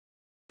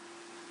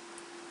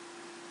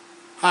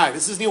Hi,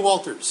 this is Neil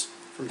Walters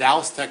from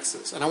Dallas,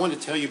 Texas, and I want to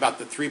tell you about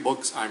the 3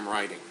 books I'm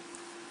writing.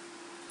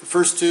 The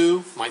first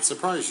 2 might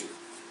surprise you.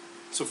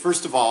 So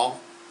first of all,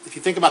 if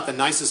you think about the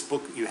nicest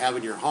book you have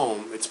in your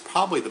home, it's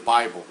probably the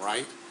Bible,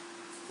 right?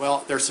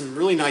 Well, there's some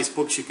really nice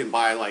books you can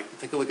buy, like,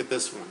 take a look at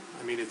this one.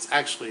 I mean, it's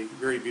actually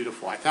very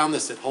beautiful. I found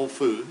this at Whole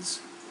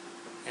Foods,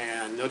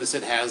 and notice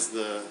it has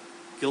the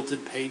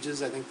gilded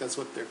pages, I think that's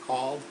what they're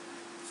called.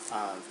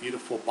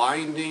 Beautiful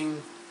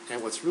binding.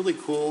 And what's really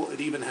cool,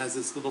 it even has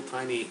this little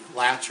tiny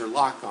latch or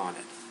lock on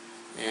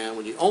it. And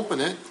when you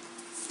open it,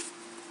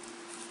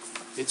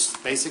 it's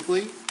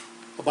basically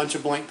a bunch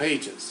of blank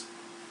pages.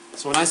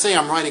 So when I say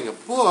I'm writing a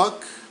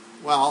book,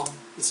 well,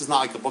 this is not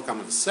like a book I'm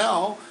going to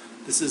sell.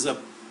 This is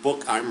a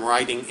book I'm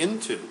writing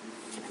into.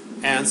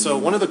 And so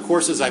one of the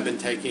courses I've been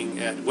taking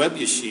at Web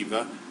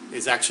Yeshiva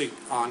is actually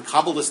on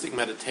Kabbalistic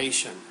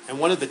meditation. And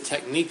one of the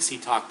techniques he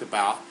talked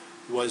about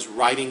was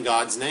writing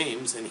God's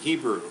names in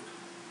Hebrew.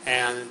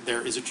 And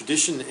there is a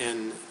tradition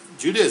in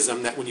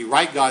Judaism that when you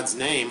write God's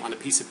name on a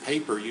piece of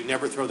paper, you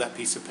never throw that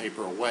piece of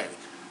paper away.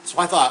 So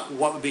I thought,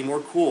 what would be more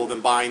cool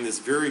than buying this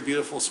very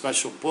beautiful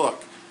special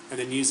book and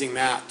then using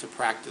that to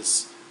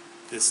practice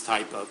this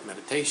type of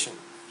meditation.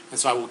 And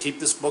so I will keep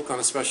this book on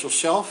a special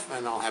shelf,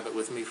 and I'll have it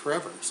with me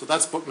forever. So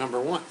that's book number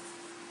 1.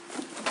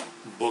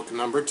 Book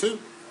number 2.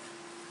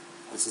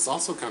 This is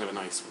also kind of a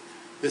nice one.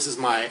 This is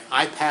my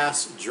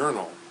iPass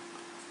journal.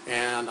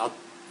 And I'll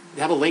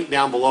have a link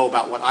down below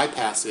about what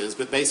iPass is,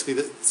 but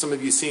basically some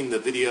of you have seen the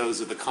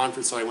videos of the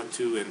conference that I went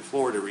to in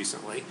Florida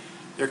recently.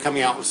 They're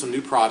coming out with some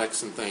new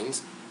products and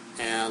things.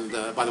 And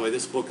by the way,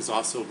 this book is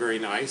also very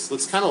nice.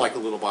 Looks kind of like a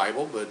little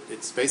Bible, but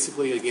it's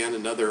basically, again,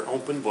 another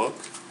open book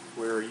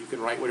where you can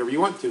write whatever you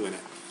want to in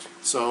it.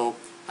 So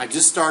I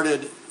just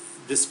started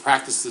this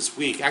practice this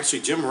week.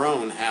 Actually, Jim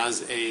Rohn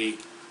has a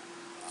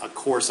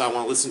course I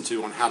want to listen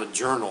to on how to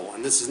journal.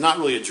 And this is not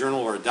really a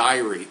journal or a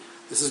diary.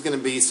 This is going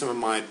to be some of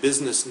my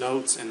business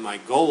notes and my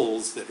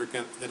goals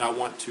that I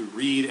want to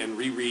read and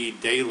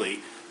reread daily.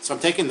 So I'm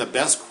taking the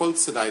best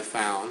quotes that I've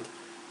found,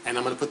 and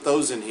I'm going to put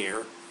those in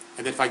here.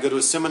 And if I go to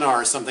a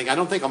seminar or something, I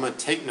don't think I'm going to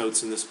take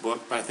notes in this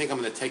book, but I think I'm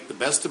going to take the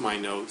best of my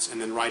notes and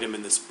then write them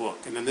in this book.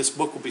 And then this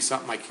book will be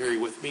something I carry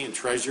with me and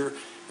treasure,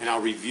 and I'll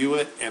review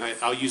it, and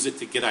I'll use it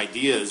to get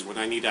ideas when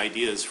I need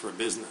ideas for a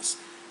business.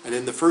 And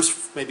in the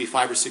first maybe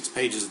 5 or 6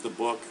 pages of the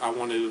book, I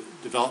want to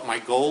develop my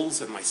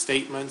goals and my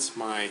statements,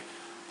 my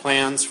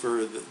plans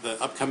for the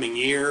upcoming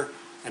year,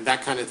 and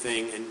that kind of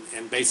thing,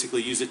 and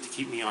basically use it to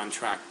keep me on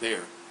track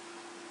there.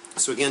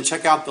 So again,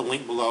 check out the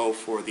link below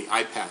for the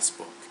iPass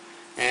book.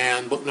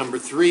 And book number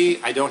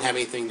 3, I don't have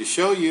anything to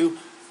show you,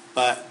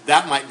 but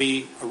that might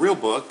be a real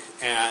book,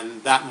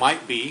 and that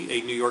might be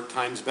a New York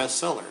Times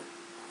bestseller.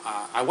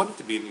 I want it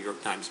to be a New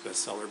York Times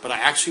bestseller, but I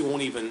actually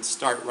won't even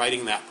start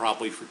writing that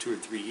probably for 2 or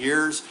 3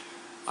 years.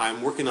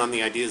 I'm working on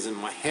the ideas in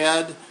my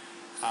head.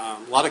 A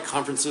lot of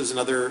conferences and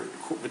other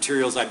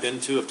materials I've been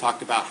to have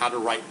talked about how to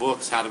write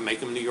books, how to make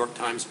them New York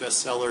Times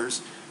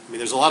bestsellers. I mean,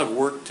 there's a lot of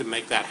work to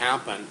make that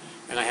happen,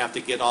 and I have to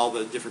get all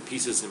the different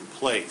pieces in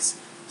place.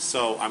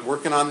 So I'm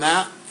working on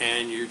that,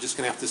 and you're just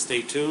going to have to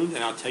stay tuned,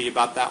 and I'll tell you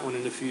about that one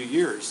in a few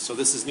years. So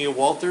this is Neil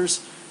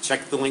Walters.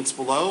 Check the links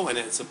below, and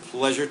it's a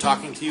pleasure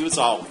talking to you as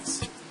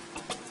always.